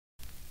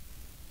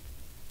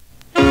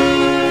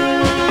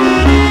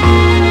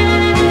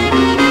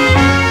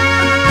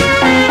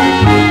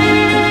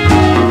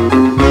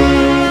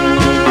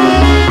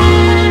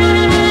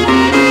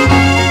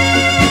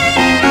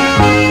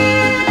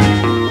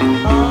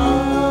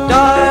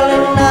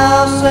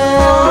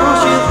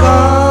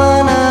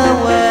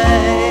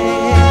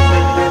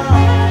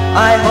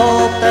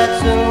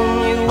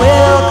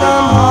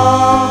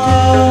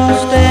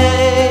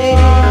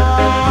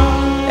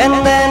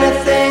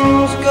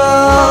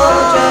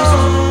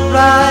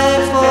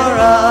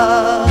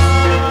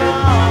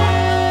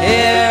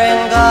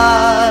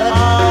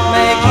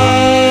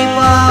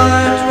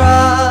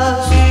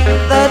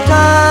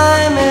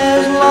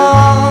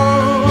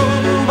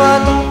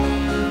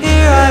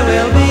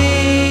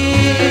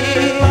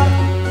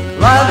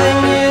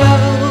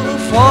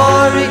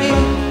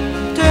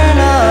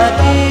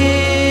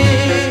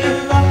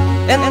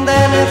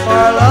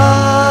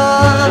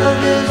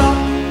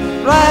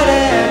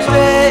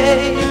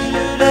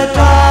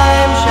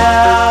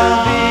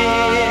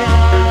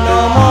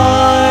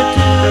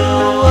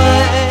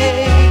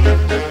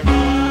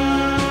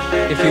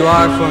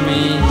are for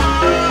me,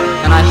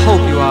 and I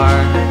hope you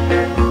are.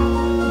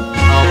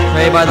 I'll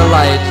pray by the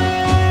light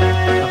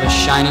of a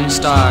shining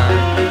star.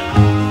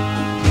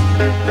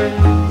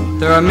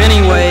 There are many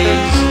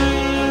ways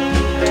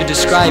to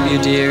describe you,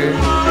 dear.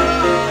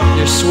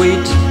 You're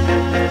sweet,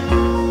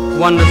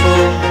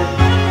 wonderful,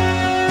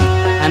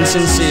 and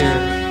sincere.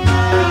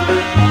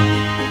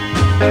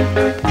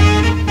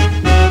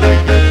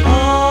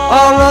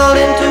 All rolled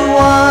into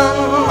one,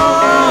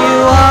 you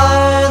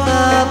are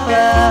the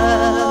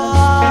best,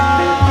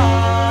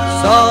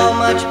 so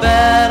much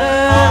better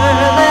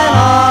than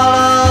all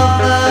of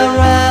the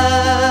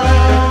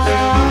rest.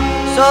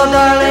 So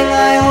darling,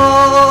 I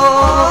hope